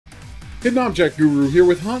Hidden Object Guru here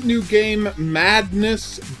with hot new game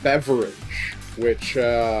Madness Beverage, which,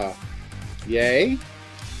 yay.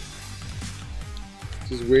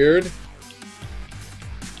 This is weird.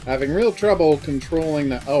 Having real trouble controlling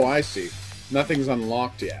the... Oh, I see. Nothing's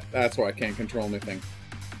unlocked yet. That's why I can't control anything.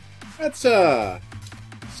 Let's,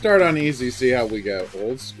 start on easy, see how we go.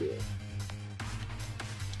 Old school.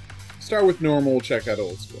 Start with normal, check out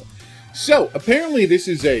old school. So, apparently this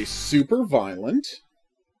is a super violent...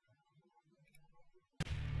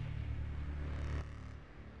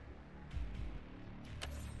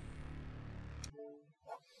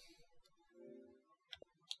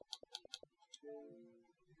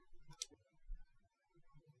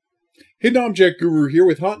 Hidden Object Guru here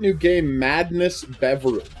with hot new game Madness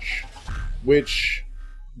Beverage, which,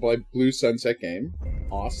 by Blue Sunset Game,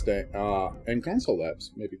 and Console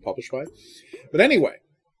Labs, maybe published by. But anyway,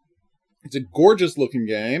 it's a gorgeous looking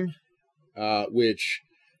game, which,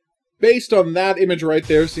 based on that image right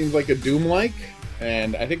there, seems like a Doom-like,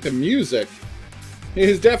 and I think the music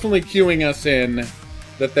is definitely cueing us in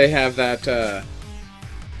that they have that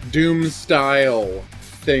Doom-style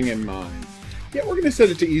thing in mind. Yeah, we're going to set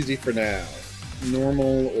it to easy for now.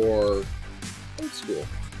 Normal or old school.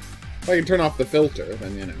 If I can turn off the filter,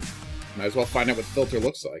 then, you know, might as well find out what the filter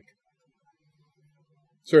looks like.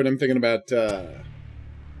 Sort of, I'm thinking about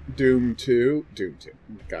Doom 2.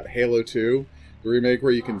 God, Halo 2. The remake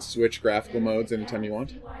where you can switch graphical modes anytime you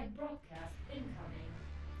want.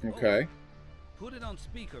 Okay. Put it on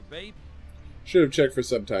speaker, babe. Should have checked for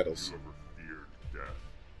subtitles.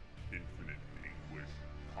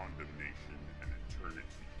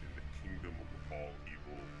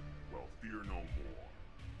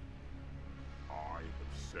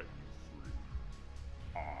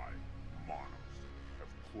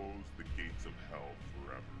 The gates of hell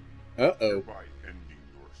forever. Uh-oh. By ending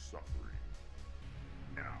your suffering.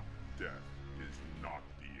 Now, death is not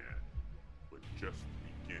the end, but just the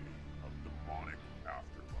beginning of demonic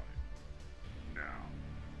afterlife. Now,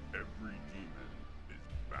 every demon is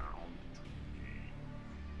bound to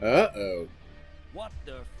me. Uh-oh. What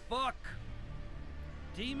the fuck?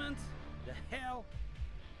 Demons? The hell?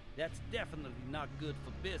 That's definitely not good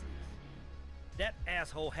for business. That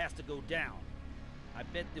asshole has to go down. I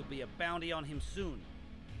bet there'll be a bounty on him soon.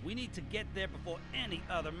 We need to get there before any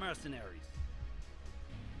other mercenaries.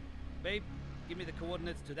 Babe, give me the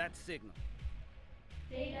coordinates to that signal.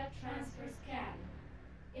 Data transfer scan.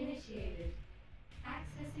 Initiated.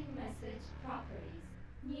 Accessing message properties.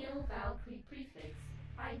 Neo-Valkyrie prefix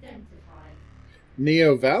identified.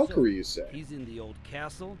 Neo-Valkyrie, you say? He's in the old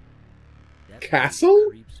castle? That Castle?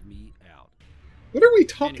 Creeps me out. What are we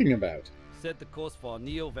talking about? Set the course for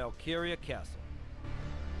Neo-Valkyria Castle.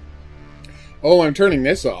 Oh, I'm turning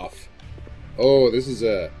this off. Oh, this is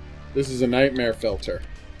a nightmare filter.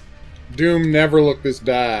 Doom never looked this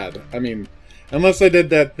bad. I mean, unless I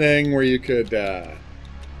did that thing where you could, so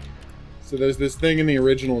there's this thing in the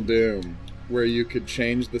original Doom where you could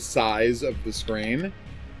change the size of the screen.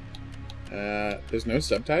 There's no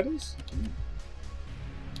subtitles?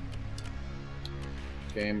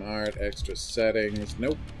 Game art, extra settings,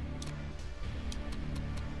 nope.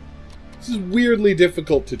 This is weirdly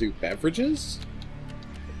difficult to do. Beverages?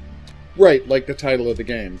 Right, like the title of the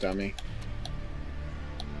game, dummy.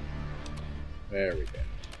 There we go.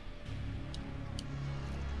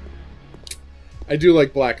 I do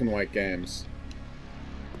like black and white games.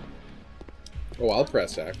 Oh, I'll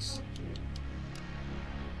press X.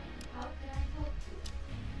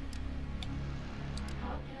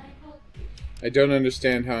 I don't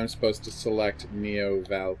understand how I'm supposed to select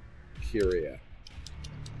Neo-Valkyria.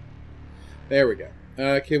 There we go.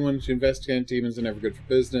 Came wanted to investigate demons are never good for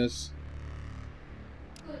business.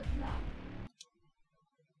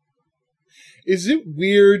 Is it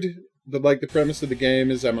weird that, like, the premise of the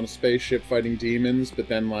game is I'm on a spaceship fighting demons, but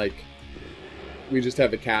then, like, we just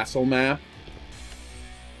have a castle map?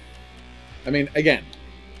 I mean, again,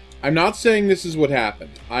 I'm not saying this is what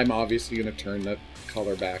happened. I'm obviously going to turn the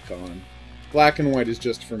color back on. Black and white is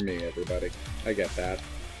just for me, everybody. I get that.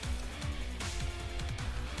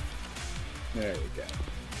 There we go.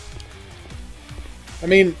 I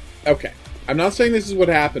mean, okay. I'm not saying this is what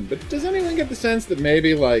happened, but does anyone get the sense that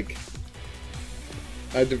maybe, like,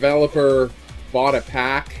 a developer bought a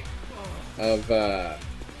pack of,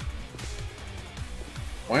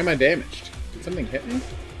 Why am I damaged? Did something hit me?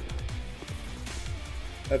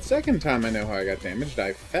 That second time I know how I got damaged,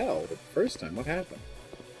 I fell. But the first time, what happened?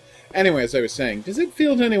 Anyway, as I was saying, does it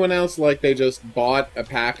feel to anyone else like they just bought a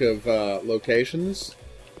pack of, locations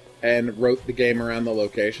and wrote the game around the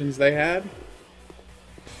locations they had?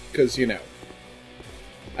 Because, you know,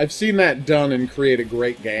 I've seen that done and create a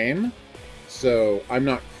great game, So I'm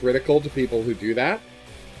not critical to people who do that.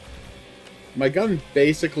 My gun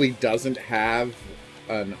basically doesn't have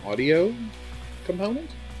an audio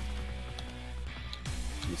component.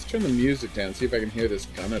 Let's turn the music down, see if I can hear this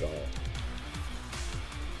gun at all.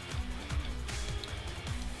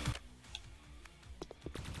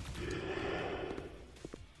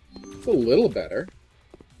 It's a little better.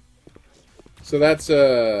 So that's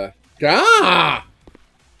a... Gah!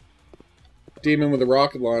 Demon with a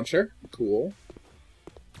rocket launcher. Cool.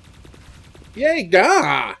 Yay,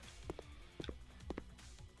 gah!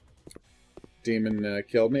 Demon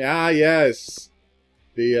killed me. Ah, yes!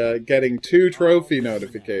 The getting 2 trophy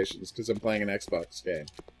notifications because I'm playing an Xbox game.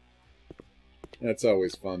 That's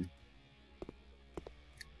always fun.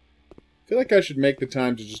 I feel like I should make the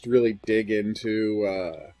time to just really dig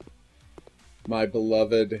into my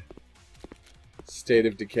beloved State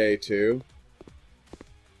of Decay 2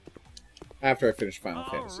 after I finish Final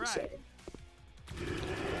Fantasy VII.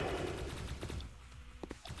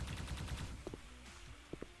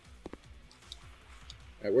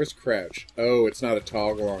 Alright, where's crouch? Oh, it's not a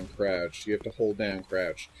toggle on crouch. You have to hold down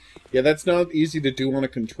crouch. Yeah, that's not easy to do on a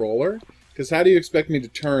controller, because how do you expect me to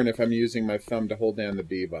turn if I'm using my thumb to hold down the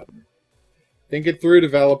B button? Think it through,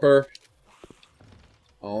 developer.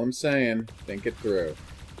 All I'm saying, think it through.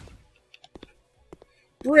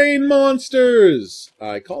 Brain monsters!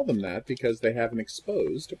 I call them that because they have an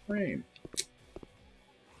exposed brain.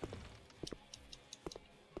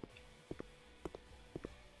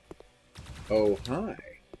 Oh, hi.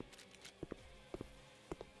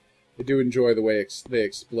 I do enjoy the way they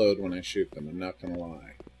explode when I shoot them, I'm not gonna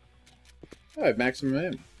lie. Oh, I have maximum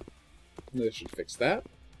ammo. They should fix that.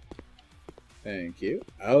 Thank you.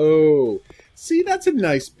 Oh, see, that's a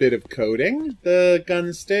nice bit of coding. The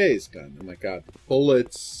gun stays. Gun. Oh my god.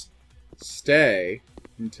 Bullets stay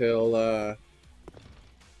until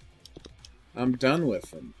I'm done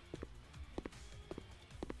with them.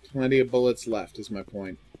 Plenty of bullets left is my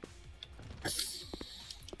point.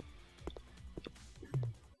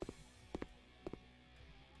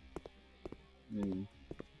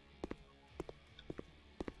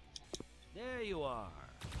 There you are.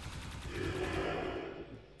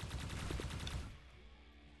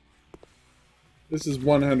 This is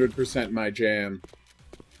 100% my jam.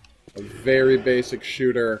 A very basic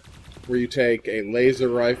shooter where you take a laser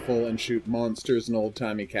rifle and shoot monsters in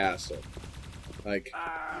old-timey castle. Like,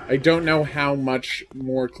 I don't know how much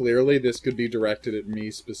more clearly this could be directed at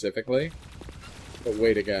me specifically, but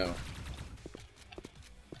way to go.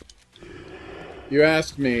 You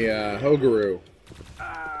asked me, Hogaru,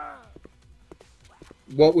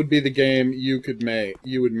 what would be the game you would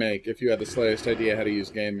make if you had the slightest idea how to use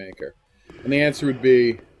Game Maker? And the answer would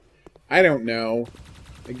be, I don't know,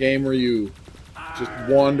 a game where you just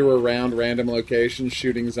wander around random locations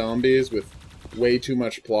shooting zombies with way too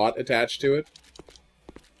much plot attached to it.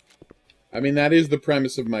 I mean, that is the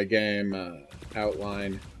premise of my game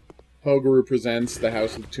outline. Hogaru Presents The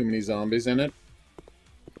House with Too Many Zombies in It.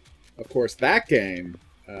 Of course, that game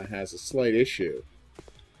has a slight issue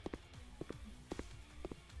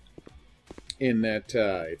in that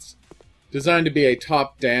it's designed to be a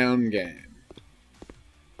top-down game.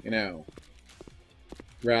 You know,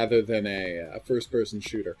 rather than a first-person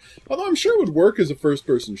shooter. Although I'm sure it would work as a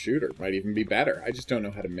first-person shooter. Might even be better. I just don't know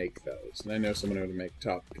how to make those. And I know someone who would make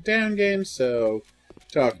top-down games, so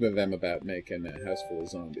talking to them about making a house full of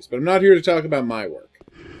zombies. But I'm not here to talk about my work.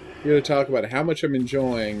 I'm here to talk about how much I'm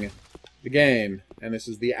enjoying the game, and this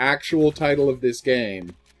is the actual title of this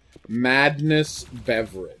game, Madness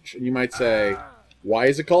Beverage. And you might say, why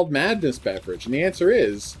is it called Madness Beverage? And the answer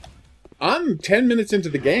is, I'm 10 minutes into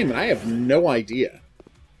the game and I have no idea.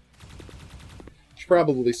 Should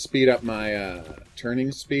probably speed up my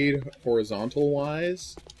turning speed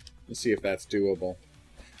horizontal-wise. Let's see if that's doable.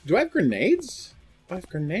 Do I have grenades? Oh, I have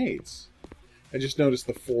grenades. I just noticed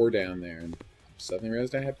the 4 down there and suddenly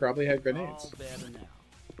realized I probably had grenades.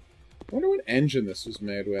 I wonder what engine this was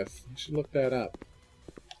made with. I should look that up.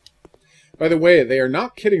 By the way, they are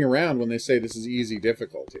not kidding around when they say this is easy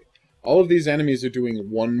difficulty. All of these enemies are doing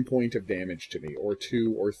 1 point of damage to me, or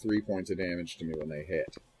 2 or 3 points of damage to me when they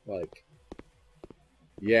hit. Like,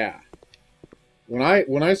 yeah. When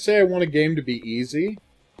I say I want a game to be easy,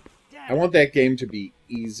 I want that game to be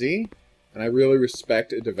easy, and I really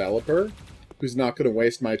respect a developer who's not going to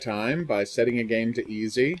waste my time by setting a game to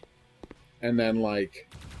easy, and then, like,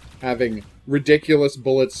 having ridiculous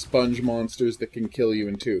bullet sponge monsters that can kill you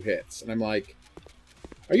in 2 hits. And I'm like,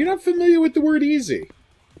 are you not familiar with the word easy?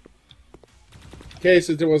 In case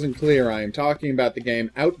it wasn't clear, I am talking about the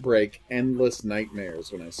game Outbreak Endless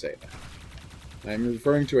Nightmares when I say that. I'm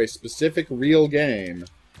referring to a specific real game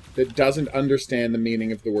that doesn't understand the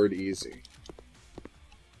meaning of the word easy.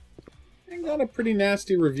 And got a pretty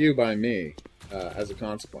nasty review by me, as a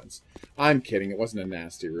consequence. I'm kidding, it wasn't a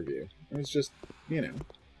nasty review. It was just, you know,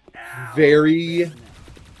 very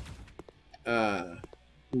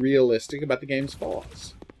realistic about the game's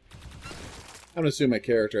flaws. I'm gonna assume my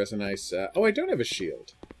character has a nice... oh, I don't have a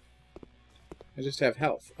shield. I just have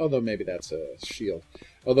health. Although maybe that's a shield.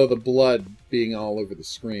 Although the blood being all over the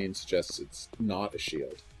screen suggests it's not a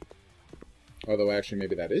shield. Although actually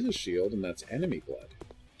maybe that is a shield and that's enemy blood.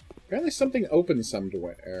 Apparently something opens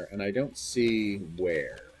somewhere and I don't see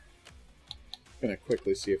where. I'm gonna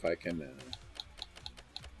quickly see if I can...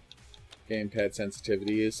 Gamepad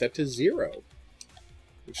sensitivity is set to 0.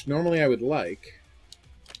 Which normally I would like.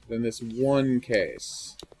 In this one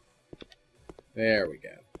case. There we go.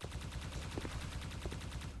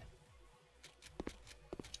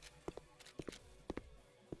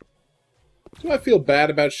 Do I feel bad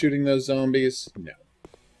about shooting those zombies? No.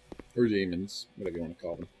 Or demons, whatever you want to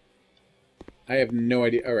call them. I have no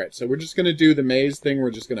idea. Alright, so we're just going to do the maze thing.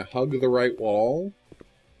 We're just going to hug the right wall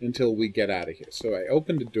until we get out of here. So I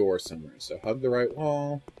opened a door somewhere. So hug the right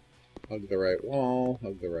wall, hug the right wall,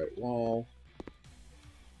 hug the right wall.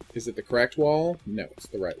 Is it the correct wall? No, it's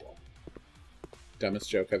the right wall. Dumbest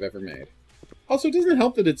joke I've ever made. Also, it doesn't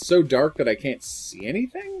help that it's so dark that I can't see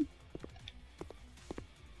anything.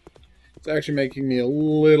 It's actually making me a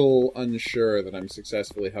little unsure that I'm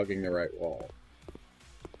successfully hugging the right wall.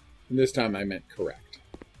 And this time I meant correct.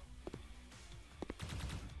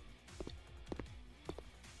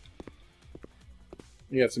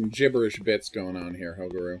 You got some gibberish bits going on here,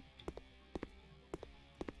 Hogaru.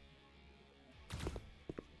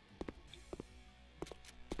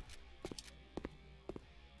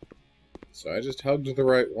 So I just hugged the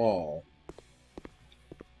right wall.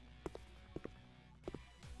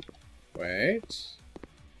 Wait.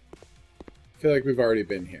 I feel like we've already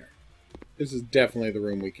been here. This is definitely the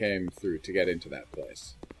room we came through to get into that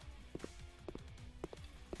place.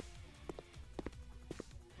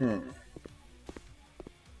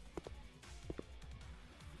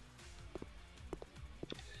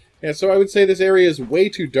 Yeah, so I would say this area is way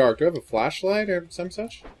too dark. Do I have a flashlight or some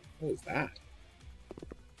such? What is that?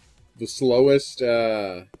 The slowest,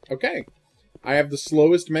 okay. I have the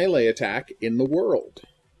slowest melee attack in the world.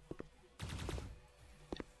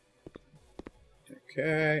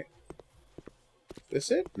 Okay. Is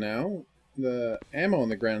this it? No. The ammo on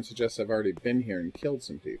the ground suggests I've already been here and killed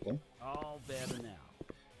some people. All better now.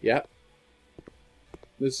 Yep.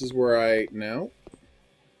 This is where I... No.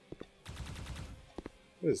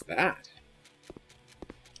 What is that?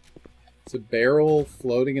 It's a barrel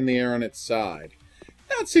floating in the air on its side.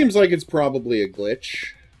 That seems like it's probably a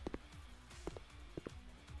glitch.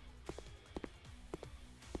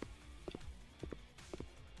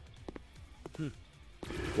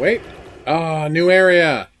 Wait. Ah, new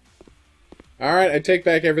area. Alright, I take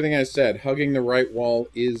back everything I said. Hugging the right wall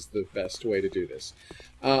is the best way to do this.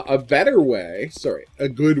 A better way... Sorry, a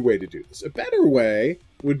good way to do this. A better way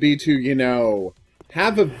would be to, you know,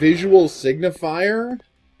 have a visual signifier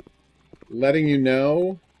letting you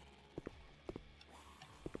know...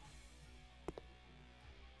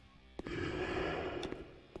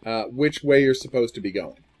 which way you're supposed to be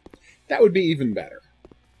going. That would be even better.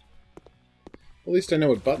 At least I know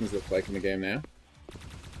what buttons look like in the game now.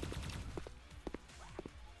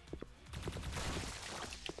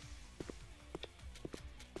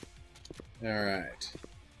 Alright.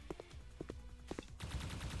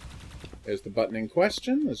 There's the button in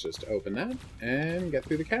question. Let's just open that and get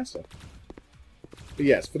through the castle. But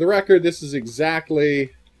yes, for the record, this is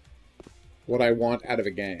exactly what I want out of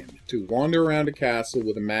a game. To wander around a castle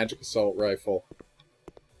with a magic assault rifle.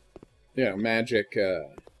 You know, magic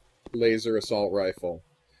laser assault rifle.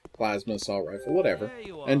 Plasma assault rifle, whatever.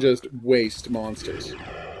 And just waste monsters.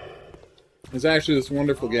 There's actually this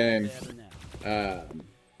wonderful game.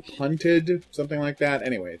 Hunted, something like that.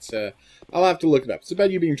 Anyway, it's I'll have to look it up. It's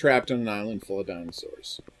about you being trapped on an island full of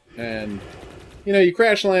dinosaurs. And, you know, you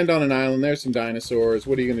crash land on an island, there's some dinosaurs.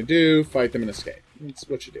 What are you going to do? Fight them and escape. That's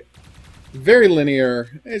what you do. Very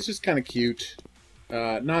linear. It's just kind of cute.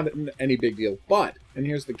 Not any big deal. But, and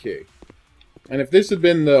here's the key. And if this had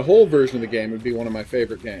been the whole version of the game, it would be one of my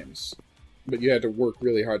favorite games. But you had to work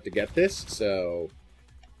really hard to get this, so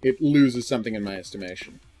it loses something in my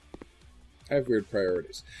estimation. I have weird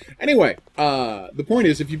priorities. Anyway, the point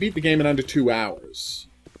is, if you beat the game in under 2 hours,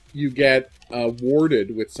 you get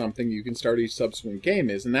awarded with something you can start each subsequent game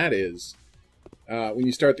is, and that is, when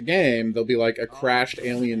you start the game, there'll be like a crashed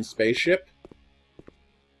alien spaceship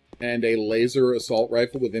and a laser assault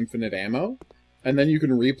rifle with infinite ammo. And then you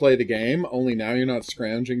can replay the game, only now you're not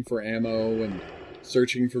scrounging for ammo and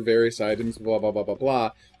searching for various items, blah, blah, blah, blah,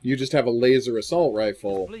 blah. You just have a laser assault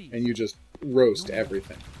rifle, and you just roast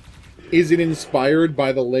everything. Is it inspired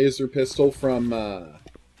by the laser pistol from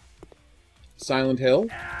Silent Hill?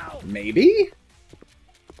 Maybe?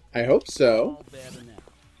 I hope so.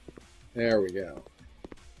 There we go.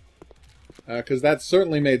 Because that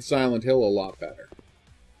certainly made Silent Hill a lot better.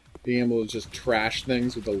 Being able to just trash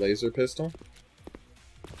things with the laser pistol.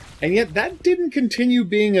 And yet that didn't continue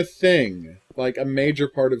being a thing. Like a major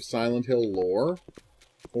part of Silent Hill lore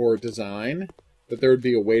or design. That there would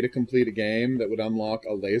be a way to complete a game that would unlock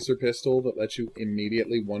a laser pistol that lets you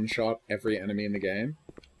immediately one-shot every enemy in the game.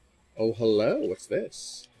 Oh, hello, what's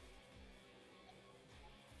this?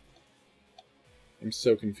 I'm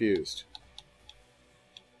so confused.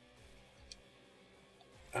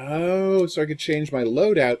 Oh, so I could change my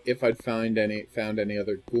loadout if I'd found any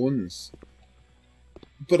other guns.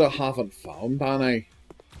 But I haven't found any.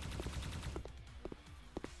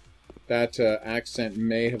 That accent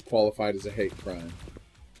may have qualified as a hate crime.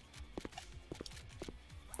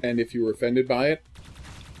 And if you were offended by it,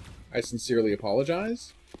 I sincerely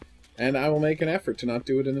apologize. And I will make an effort to not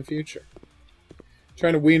do it in the future.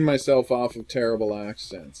 Trying to wean myself off of terrible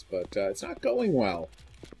accents, but it's not going well.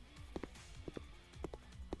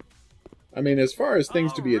 I mean, as far as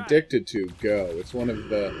things to be addicted to go, it's one of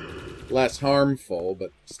the less harmful,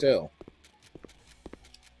 but still.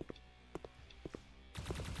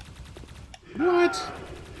 What?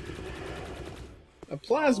 A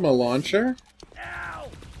plasma launcher?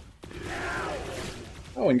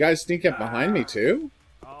 Oh, and guys sneak up behind me too?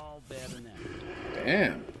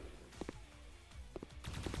 Damn.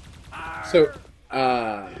 So,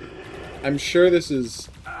 I'm sure this is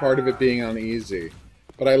part of it being on easy,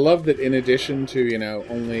 but I love that in addition to, you know,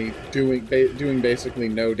 only doing basically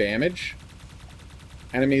no damage,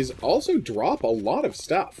 enemies also drop a lot of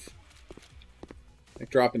stuff. Like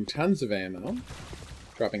dropping tons of ammo,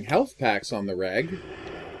 dropping health packs on the reg.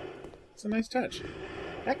 It's a nice touch.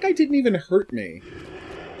 That guy didn't even hurt me,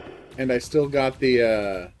 and I still got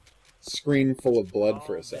the screen full of blood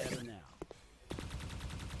for a second.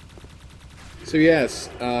 So yes,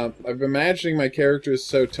 I'm imagining my character is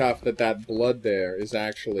so tough that that blood there is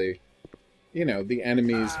actually, you know, the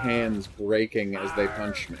enemy's hands breaking as they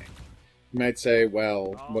punch me. You might say,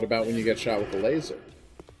 well, what about when you get shot with a laser?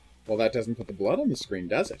 Well, that doesn't put the blood on the screen,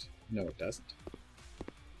 does it? No, it doesn't.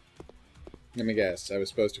 Let me guess, I was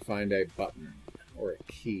supposed to find a button, or a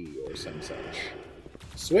key, or some such.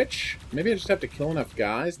 Switch? Maybe I just have to kill enough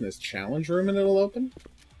guys in this challenge room and it'll open?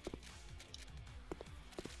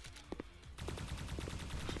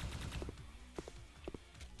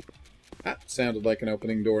 That sounded like an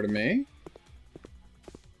opening door to me.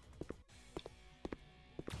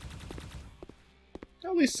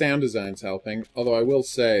 At least sound design's helping. Although I will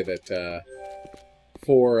say that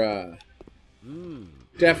for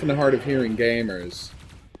deaf and hard of hearing gamers,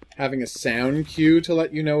 having a sound cue to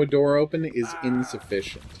let you know a door open is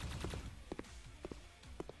insufficient.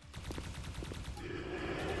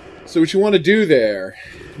 So what you want to do there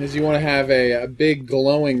is you want to have a big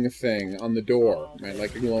glowing thing on the door, right?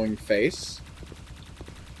 Like a glowing face.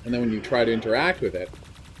 And then when you try to interact with it,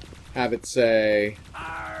 have it say,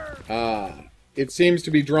 it seems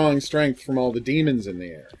to be drawing strength from all the demons in the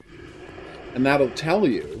area. And that'll tell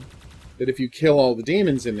you that if you kill all the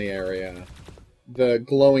demons in the area, the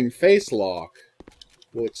glowing face lock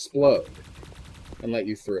will explode and let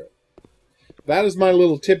you through. That is my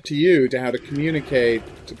little tip to you to how to communicate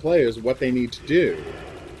to players what they need to do.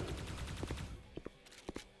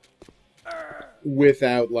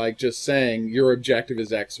 Without, like, just saying, your objective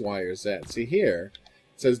is X, Y, or Z. See here,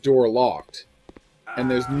 it says door locked. And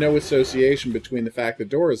there's no association between the fact the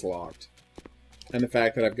door is locked and the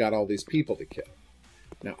fact that I've got all these people to kill.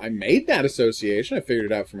 Now, I made that association, I figured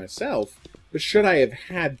it out for myself, but should I have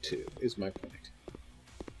had to, is my point.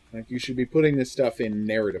 Like, you should be putting this stuff in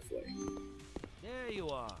narratively. There you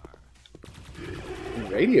are.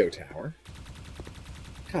 Radio tower?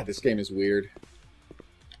 God, this game is weird.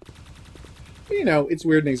 But, you know, it's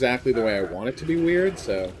weird in exactly the way I want it to be weird,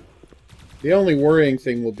 so... The only worrying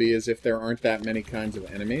thing will be is if there aren't that many kinds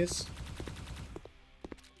of enemies.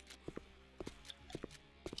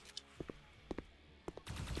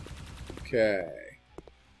 Okay.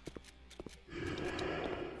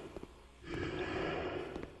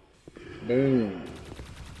 Boom.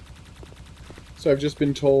 So I've just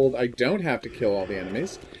been told I don't have to kill all the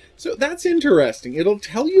enemies. So that's interesting. It'll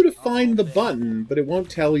tell you to find the button, but it won't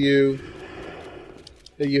tell you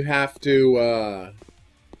that you have to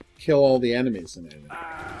kill all the enemies in it.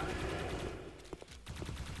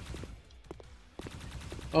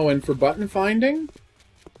 Oh, and for button finding,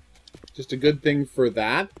 just a good thing for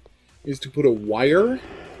that is to put a wire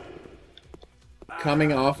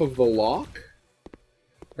coming off of the lock,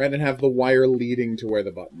 right, and have the wire leading to where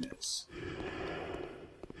the button is.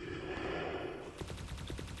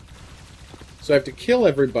 So I have to kill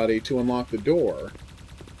everybody to unlock the door.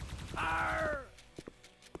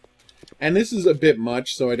 And this is a bit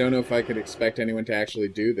much, so I don't know if I could expect anyone to actually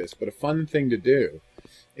do this, but a fun thing to do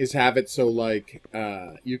is have it so, like,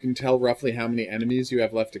 you can tell roughly how many enemies you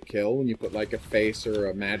have left to kill when you put, like, a face or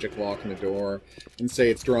a magic lock in the door and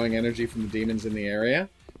say it's drawing energy from the demons in the area.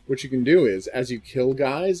 What you can do is, as you kill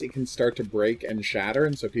guys, it can start to break and shatter,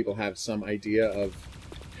 and so people have some idea of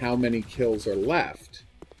how many kills are left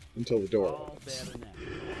until the door opens.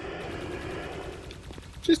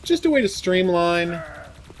 Just a way to streamline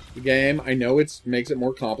the game. I know it makes it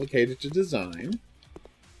more complicated to design,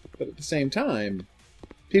 but at the same time,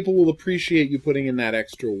 people will appreciate you putting in that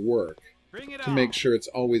extra work to make sure it's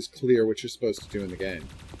always clear what you're supposed to do in the game.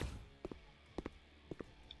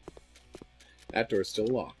 That door's still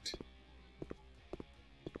locked.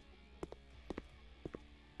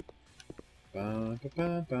 Ba, ba,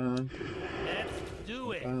 ba, ba. Let's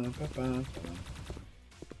do it. Ba, ba, ba,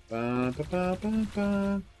 ba. Ba, ba, ba, ba,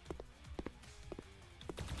 ba.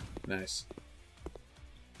 Nice.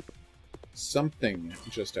 Something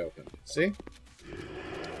just opened. See?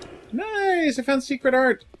 Nice! I found secret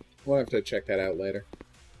art! We'll have to check that out later.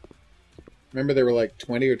 Remember there were like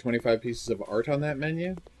 20 or 25 pieces of art on that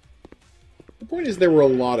menu? The point is there were a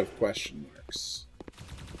lot of question marks.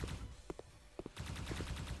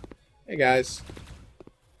 Hey guys.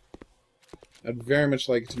 I'd very much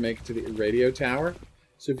like to make it to the radio tower.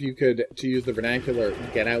 So if you could, to use the vernacular,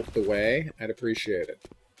 get out the way, I'd appreciate it.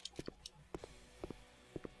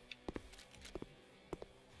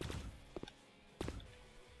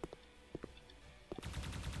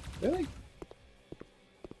 Really?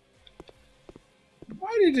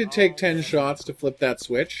 Why did it take 10 shots to flip that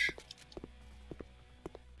switch?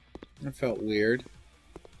 That felt weird.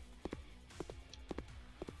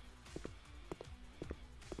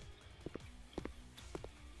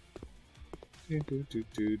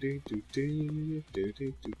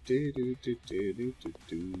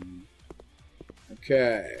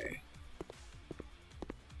 Okay.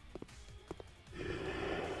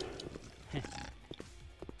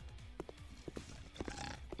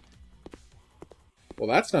 Well,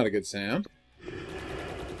 that's not a good sound.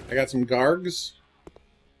 I got some gargs.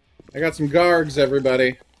 I got some gargs,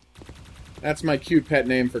 everybody. That's my cute pet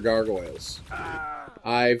name for gargoyles.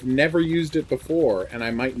 I've never used it before, and I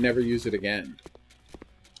might never use it again.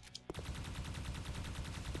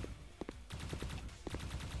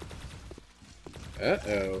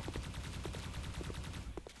 Uh-oh.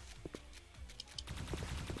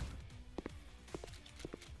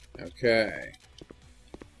 Okay.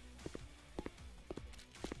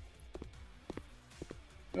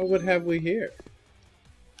 Oh, what have we here?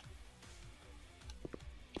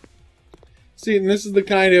 See, and this is the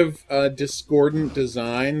kind of discordant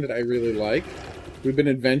design that I really like. We've been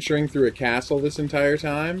adventuring through a castle this entire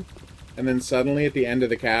time, and then suddenly at the end of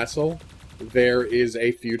the castle, there is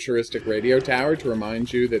a futuristic radio tower to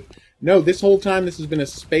remind you that, no, this whole time this has been a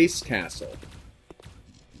space castle.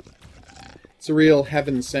 It's a real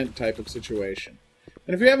Heaven Sent type of situation.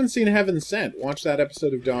 And if you haven't seen Heaven Sent, watch that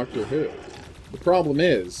episode of Doctor Who. The problem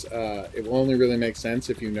is, it will only really make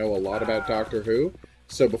sense if you know a lot about Doctor Who.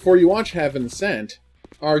 So before you watch Heaven Sent,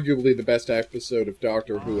 arguably the best episode of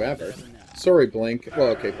Doctor Who ever. Sorry, Blink. Well,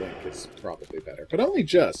 okay, Blink is probably better, but only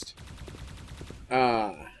just.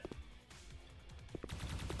 You're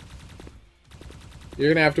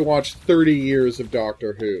going to have to watch 30 years of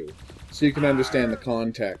Doctor Who so you can understand the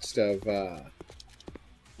context of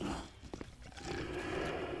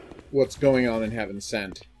what's going on in Heaven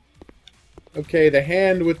Sent. Okay, the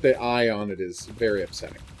hand with the eye on it is very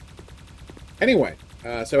upsetting. Anyway,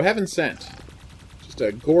 so Heaven Sent. Just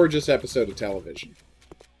a gorgeous episode of television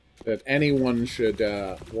that anyone should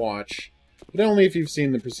watch, but only if you've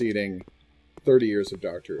seen the preceding 30 years of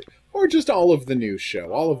Doctor Who. Or just all of the new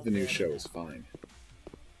show. All of the new show is fine.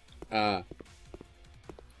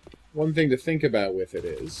 One thing to think about with it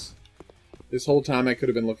is, this whole time I could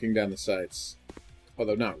have been looking down the sights.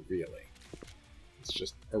 Although not really. It's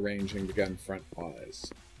just arranging the gun front wise.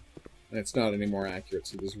 And it's not any more accurate,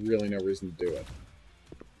 so there's really no reason to do it.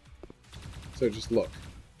 So just look.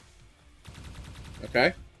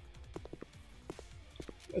 Okay?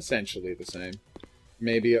 Essentially the same.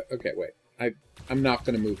 Maybe... Okay, wait. I'm not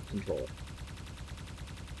going to move the controller.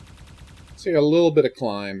 So you got a little bit of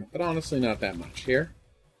climb, but honestly not that much. Here?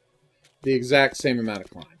 The exact same amount of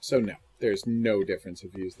climb. So no. there's no difference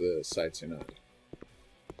if you use the sights or not.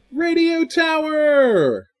 Radio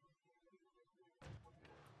tower!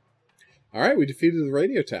 Alright, we defeated the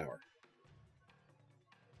radio tower.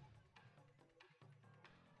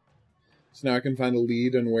 So now I can find a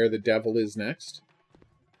lead on where the devil is next.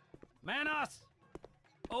 Manos!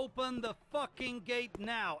 Open the fucking gate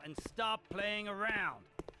now and stop playing around.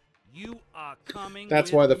 You are coming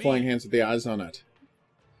That's with why the me. flying hands with the eyes on it.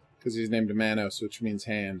 Because he's named Manos, which means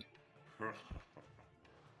hand.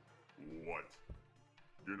 What?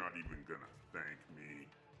 You're not even gonna thank me,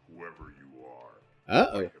 whoever you are.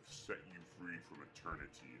 Uh-oh. I have set you free from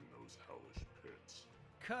eternity in those hellish pits.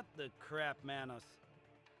 Cut the crap, Manos.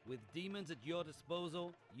 With demons at your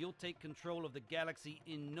disposal, you'll take control of the galaxy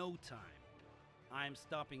in no time. I'm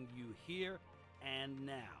stopping you here and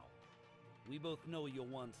now. We both know you're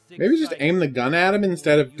one sick. Maybe just aim the gun at him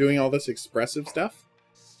instead of doing all this expressive stuff?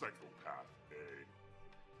 Psychopath, eh?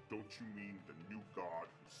 Don't you mean the new god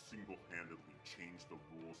who single-handedly changed the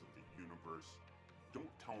rules of the universe? Don't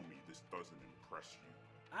tell me this doesn't impress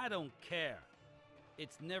you. I don't care.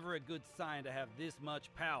 It's never a good sign to have this much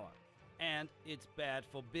power. And it's bad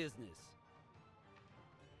for business.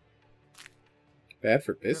 Bad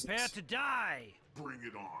for Prepare business. to die! Bring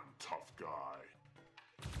it on, tough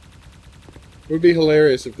guy. It would be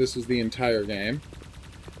hilarious if this was the entire game.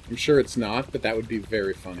 I'm sure it's not, but that would be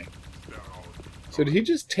very funny. So did he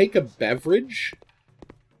just take a beverage?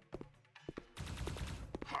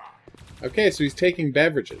 Okay, so he's taking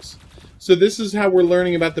beverages. So this is how we're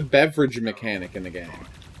learning about the beverage mechanic in the game.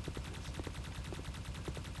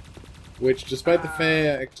 Which, despite the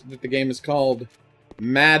fact that the game is called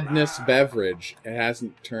Madness Beverage, it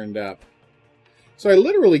hasn't turned up. So I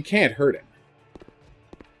literally can't hurt him.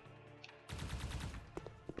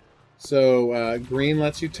 So, green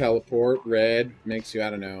lets you teleport, red makes you, I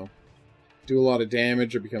don't know, do a lot of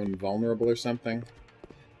damage or become invulnerable or something.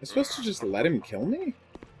 I'm supposed to just let him kill me?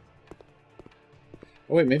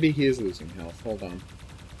 Oh wait, maybe he is losing health. Hold on.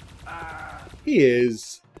 He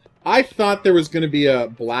is. I thought there was going to be a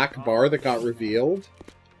black bar that got revealed.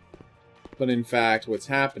 But in fact, what's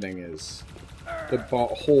happening is the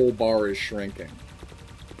whole bar is shrinking.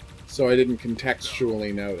 So I didn't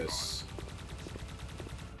contextually notice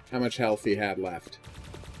how much health he had left.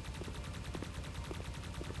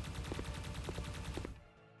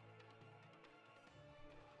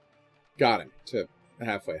 Got him to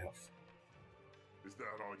halfway health. Is that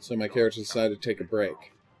all you So my got? character decided to take a break.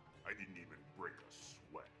 I didn't even break a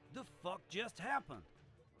sweat. The fuck just happened?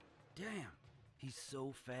 Damn, he's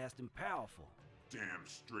so fast and powerful. Damn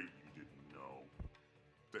straight you didn't know.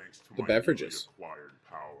 Thanks to The my beverages. newly acquired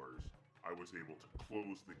powers, I was able to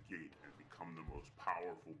close the gate and become the most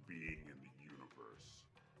powerful being in the universe.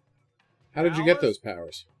 How did you get those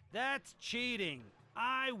powers? That's cheating.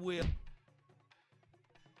 I will.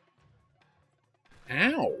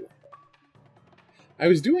 Ow! I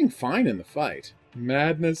was doing fine in the fight.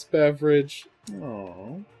 Madness beverage.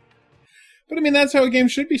 Aww. But I mean, that's how a game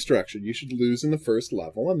should be structured. You should lose in the first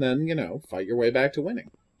level and then, you know, fight your way back to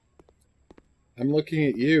winning. I'm looking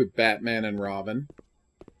at you, Batman and Robin.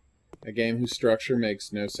 A game whose structure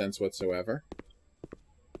makes no sense whatsoever.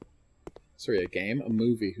 Sorry, a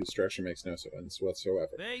movie whose structure makes no sense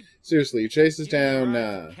whatsoever. Babe, Seriously, he chases give me a down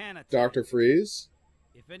ride to Canada. Dr. Freeze.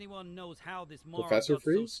 if anyone knows how this moron Professor got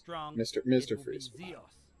Freeze? so strong, Mr. it will be Freeze. Zeus.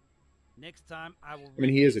 Next time I will I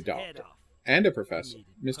mean, he is a rip his head doctor. off. And a professor. He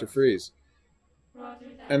made it Mr. perfect. Freeze. Roger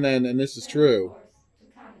that. And then, and this is true,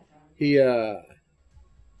 he,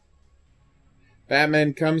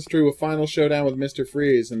 Batman comes through a final showdown with Mr.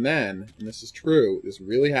 Freeze, and then, and this is true, this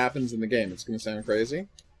really happens in the game, it's going to sound crazy,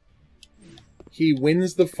 he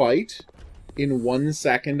wins the fight in 1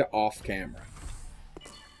 second off camera.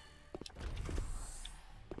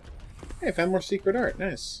 Hey, I found more secret art.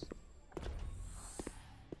 Nice.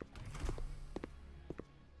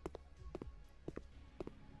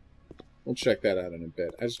 We'll check that out in a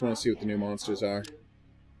bit. I just want to see what the new monsters are.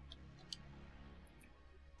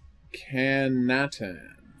 Kanatan.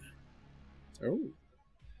 Oh.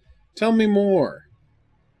 Tell me more.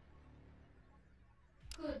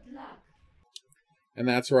 Good luck. And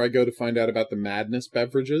that's where I go to find out about the madness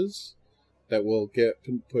beverages that will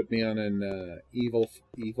put me on an equal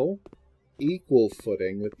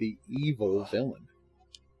footing with the evil villain.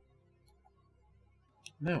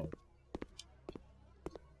 No.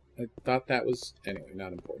 I thought that was... Anyway,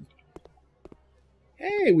 not important.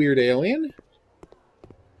 Hey, weird alien!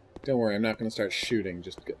 Don't worry, I'm not going to start shooting.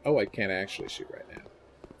 Oh, I can't actually shoot right now.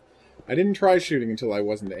 I didn't try shooting until I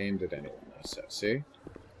wasn't aimed at anyone, though, so, see?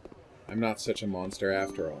 I'm not such a monster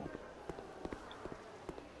after all.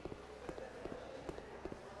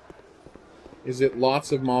 Is it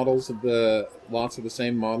lots of the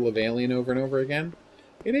same model of alien over and over again?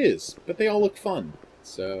 It is, but they all look fun,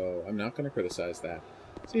 so I'm not going to criticize that.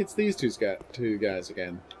 See, it's these two guys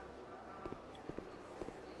again.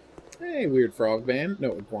 Hey, weird frog man.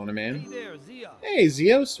 No, iguana man. Hey there, Zia. Hey,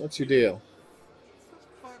 Zeos, what's your deal? What the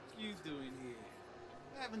fuck you doing here?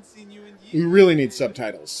 I haven't seen you in years. We really need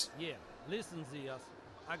subtitles. Yeah, listen, Zeus.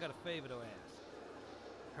 I got a favor to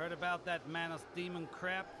ask. Heard about that Manus demon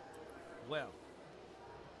crap? Well,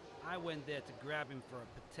 I went there to grab him for a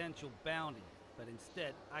potential bounty, but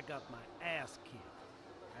instead I got my ass kicked.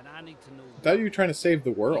 And I need to know. I thought you were trying to save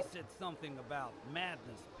the world. He said something about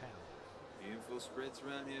madness powers. The info spreads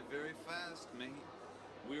around here very fast, mate.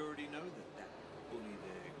 We already know that bully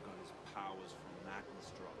there got his powers from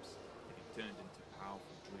madness drops that he turned into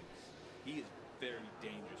powerful drinks. He is very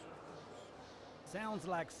dangerous with those. Sounds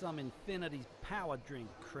like some Infinity power drink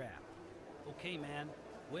crap. Okay, man,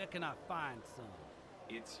 where can I find some?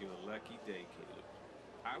 It's your lucky day, Caleb.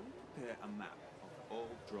 I will prepare a map of all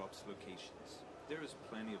drops locations. There is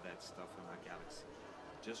plenty of that stuff in our galaxy.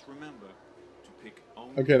 Just remember to pick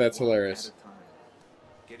only Okay, that's one hilarious. at a time.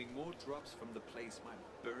 Getting more drops from the place might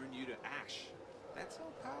burn you to ash. That's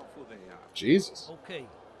how powerful they are. Jesus. Okay,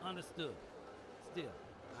 understood. Still,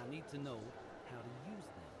 I need to know how to use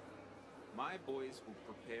them. My boys will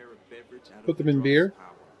prepare a beverage out Put of them the in drops beer?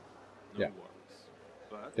 power. No Yeah. worries.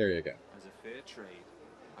 But There you go. as a fair trade,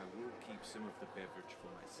 I will keep some of the beverage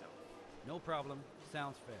for myself. No problem.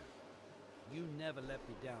 Sounds fair. You never let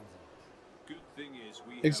me down, Zeus. Good thing is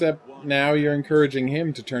we Except have one now you're encouraging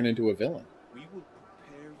him to turn into a villain. We will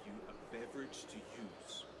prepare you a beverage to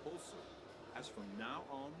use. Also, as from now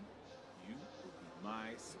on, you will be my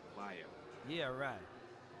supplier. Yeah, right.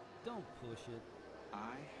 Don't push it.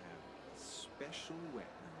 I have a special weapon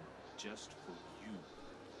just for you.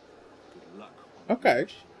 Good luck on the Okay.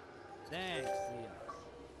 mission. Thanks, Zeus.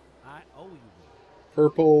 I owe you one.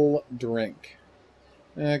 Purple drink.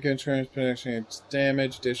 Good protection against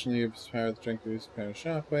damage. Additionally, you power the drink to use power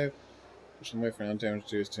shockwave. Additional way for non-damage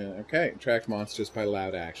reduced to. Okay, attract monsters by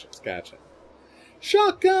loud actions. Gotcha.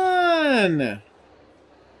 Shotgun!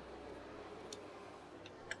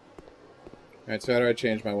 Alright, so how do I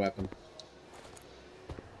change my weapon?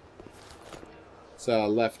 It's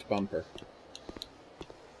left bumper.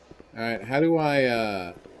 Alright, how do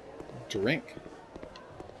I drink?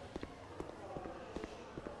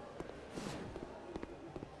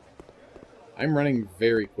 I'm running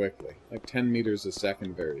very quickly, like 10 meters a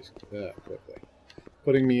second very quickly.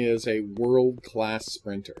 Putting me as a world-class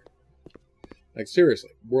sprinter. Like,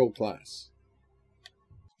 seriously, world-class.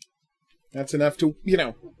 That's enough to, you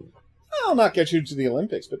know, I'll not get you to the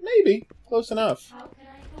Olympics, but maybe. Close enough. How can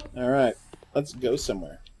I help? Alright, let's go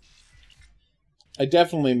somewhere. I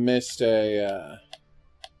definitely missed a,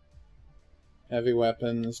 heavy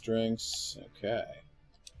weapons, drinks, okay.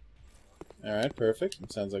 Alright, perfect.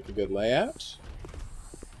 It sounds like a good layout.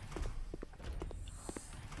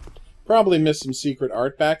 Probably missed some secret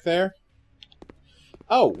art back there.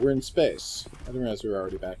 Oh, we're in space. I didn't realize we were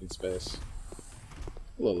already back in space.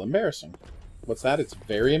 A little embarrassing. What's that? It's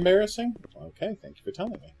very embarrassing? Okay, thank you for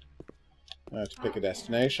telling me. I have to pick a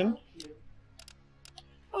destination.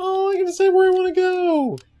 Oh, I gotta say where I want to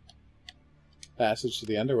go! Passage to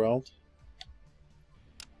the underworld.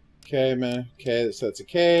 Okay, man. Okay, so that's a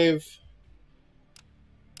cave.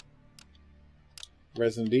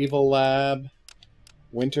 Resident Evil lab.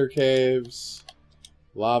 Winter caves.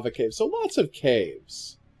 Lava caves. So lots of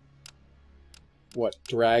caves. What,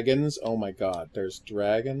 dragons? Oh my god, there's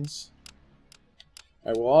dragons.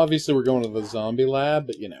 Alright, well obviously we're going to the zombie lab,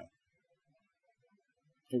 but you know.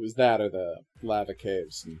 It was that or the lava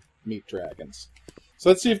caves and meat dragons. So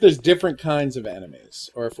let's see if there's different kinds of enemies,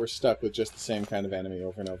 or if we're stuck with just the same kind of enemy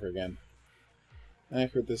over and over again.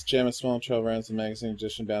 Anchored this gem, a small trail rounds the magazine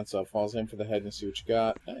edition, bounce off, falls in for the head and see what you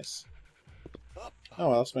got. Nice. Oh,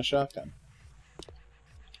 well, that's my shotgun.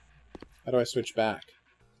 How do I switch back?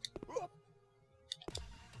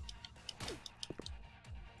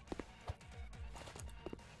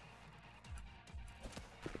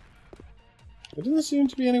 There doesn't seem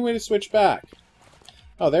to be any way to switch back.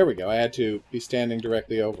 Oh, there we go. I had to be standing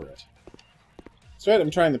directly over it. That's right,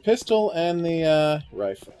 I'm trying the pistol and the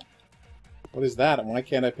rifle. What is that, and why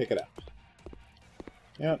can't I pick it up?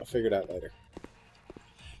 Yeah, I'll figure it out later.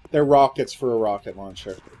 They're rockets for a rocket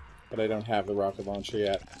launcher, but I don't have the rocket launcher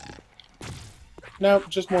yet. No,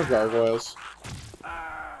 just more gargoyles.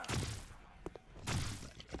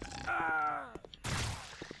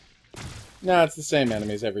 No, it's the same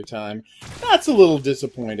enemies every time. That's a little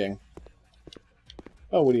disappointing.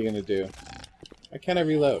 Oh, what are you going to do? Why can't I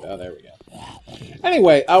reload? Oh, there we go.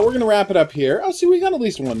 Anyway, we're going to wrap it up here. Oh, see, we got at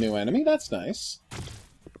least one new enemy. That's nice.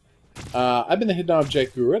 I've been the Hidden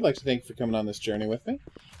Object Guru. I'd like to thank you for coming on this journey with me.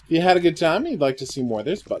 If you had a good time and you'd like to see more,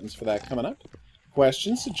 there's buttons for that coming up.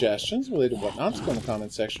 Questions, suggestions, related whatnots, go in the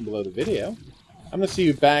comment section below the video. I'm going to see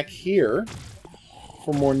you back here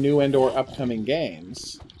for more new and/or upcoming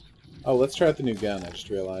games. Oh, let's try out the new gun, I just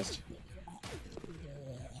realized.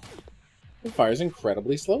 It fires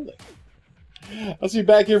incredibly slowly. I'll see you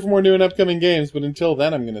back here for more new and upcoming games, but until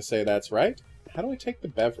then, I'm going to say that's right. How do I take the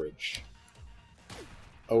beverage?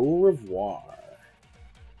 Au revoir.